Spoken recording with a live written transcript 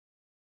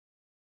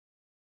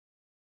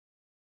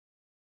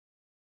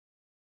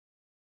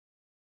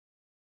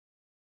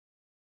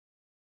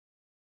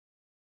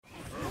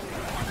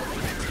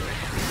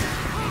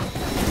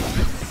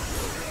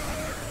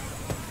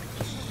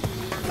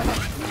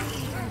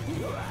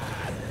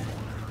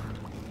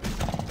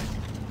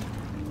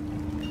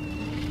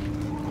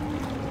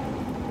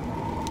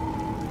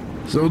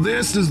So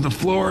this is the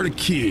Florida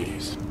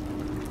Keys.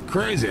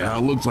 Crazy how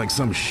it looks like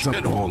some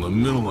shithole in the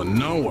middle of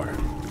nowhere.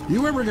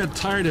 You ever get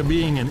tired of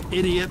being an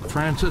idiot,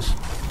 Francis?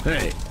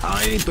 Hey,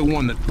 I ain't the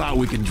one that thought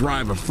we could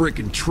drive a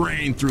frickin'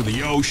 train through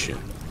the ocean.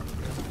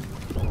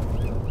 This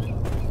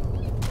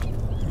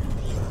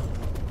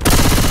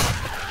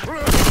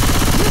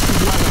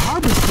is why the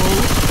harbor's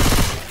closed.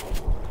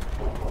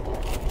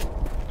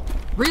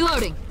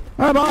 Reloading.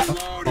 Hey, boy.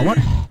 What?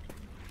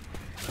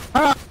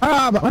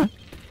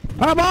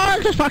 Boy,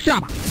 just fuck it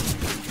up.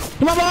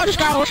 Come on, boy, just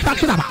go. Let's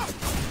fuck it up.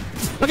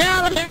 Look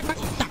out,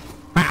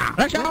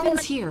 let's go.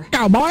 Weapons here.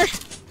 Go,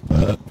 boys.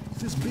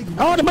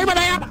 Oh, the baby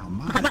there.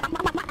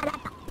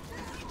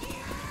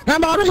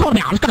 Come on, let's go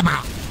down. Let's go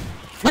down.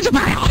 Let's go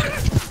down.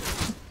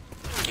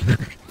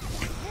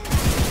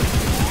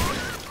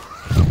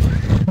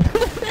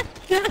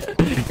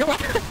 Come on.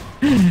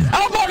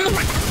 Oh, boy, let's go.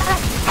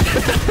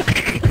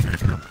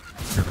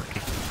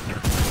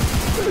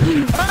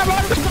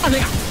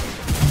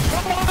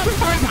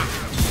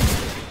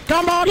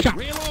 Come on, let's go.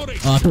 Reloading.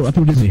 I feel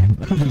dizzy. I'm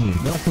gonna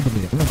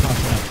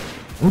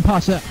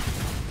pass out.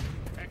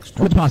 I'm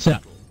gonna pass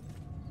out.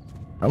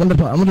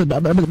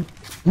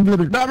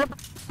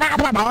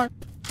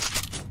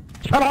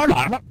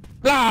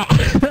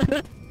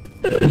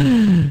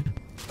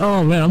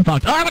 Oh man, I'm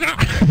fucked.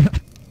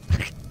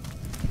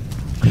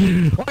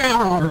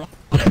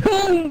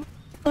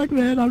 Fuck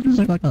man, I'm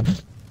just like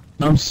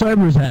I'm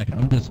sober as heck.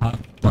 I'm just hot.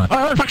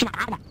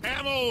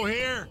 Ammo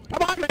here.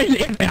 Come on,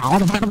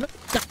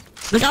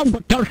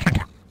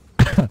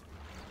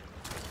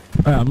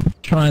 I'm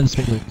trying to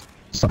speak with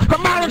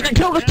come on, let's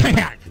kill this thing!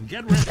 Are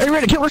you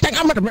ready to kill this thing?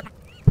 I'm gonna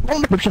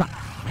rip shit up.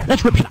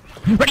 Let's rip shit up.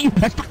 Ready?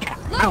 Let's fuck it up.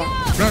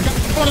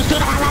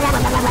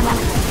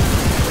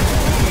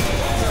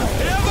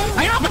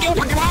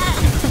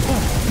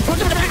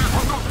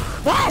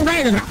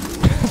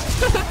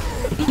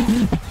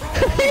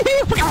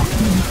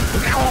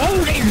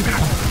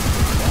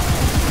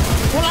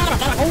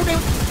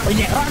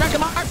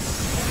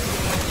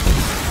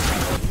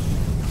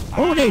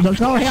 Oh, Jesus,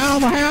 go here,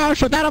 over here,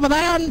 shut that over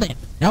there, and then,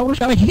 no, let's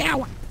go here,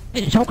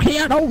 it's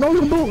okay, no,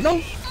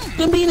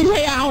 don't be in his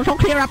hair, it's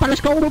okay, up,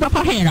 let's go, up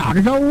our hair,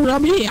 there's no,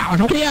 here,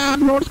 it's okay,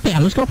 no,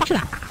 let's go, fuck it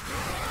up.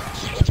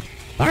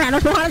 Alright,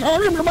 let's go,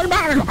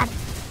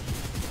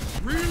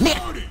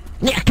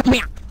 Nick,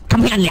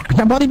 come here, Nick,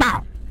 the body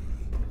bar.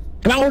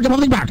 Come on, the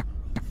body bar.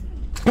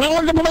 Come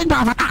on, the body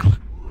bar,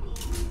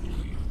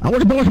 I want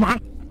the boys, man.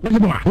 Where's the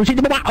boy? We see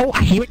the boy. Oh,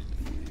 I hear it.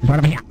 It's right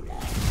over here.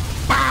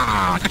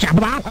 Ah, gotcha,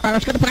 boy.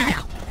 Let's get the play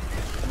out.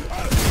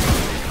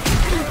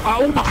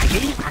 Oh, boy.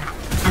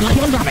 I'm like,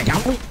 you're dropping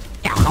down.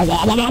 I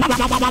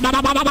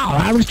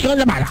was killing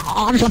the man.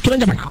 I was killing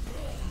the man. Oh,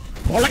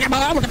 look at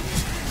my arm.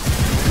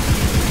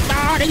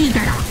 Ah, there you go.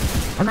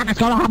 Let's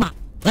go to Hama.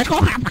 Let's go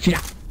fuck it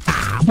up.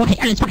 Ah,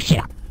 okay, let's fuck shit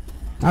up.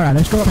 Alright,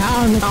 let's go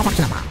down and I'll fuck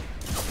it up.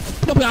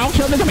 I'll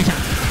kill the man.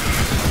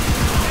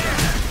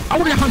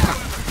 Oh, the hunter.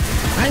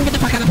 And get the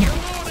fuck out of here.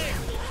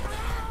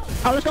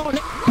 Oh, let's go.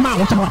 Come on,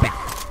 what's up here?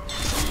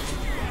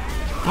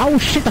 Oh,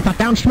 shit the fuck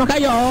down, smoker,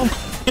 yo.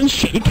 And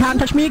shit, you can't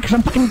touch me because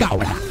I'm fucking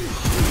going.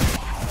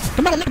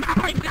 Come on, Nick.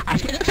 Fire in the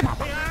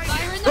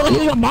Let me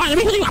heal you, boy. Let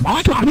me heal you,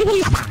 boy. Come on, let me heal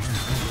you. I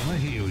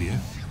heal you.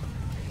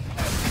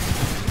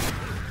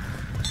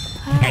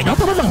 Hey, don't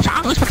put it on,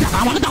 son. Let's fuck it up.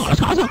 I want to go. Let's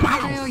go. I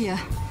owe ya.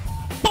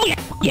 Oh, yeah.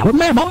 Yeah, we're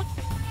mad, boy.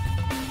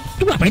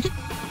 Come on, Bridget.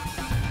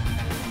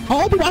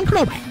 Oh, be one, come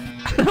on,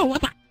 What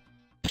the?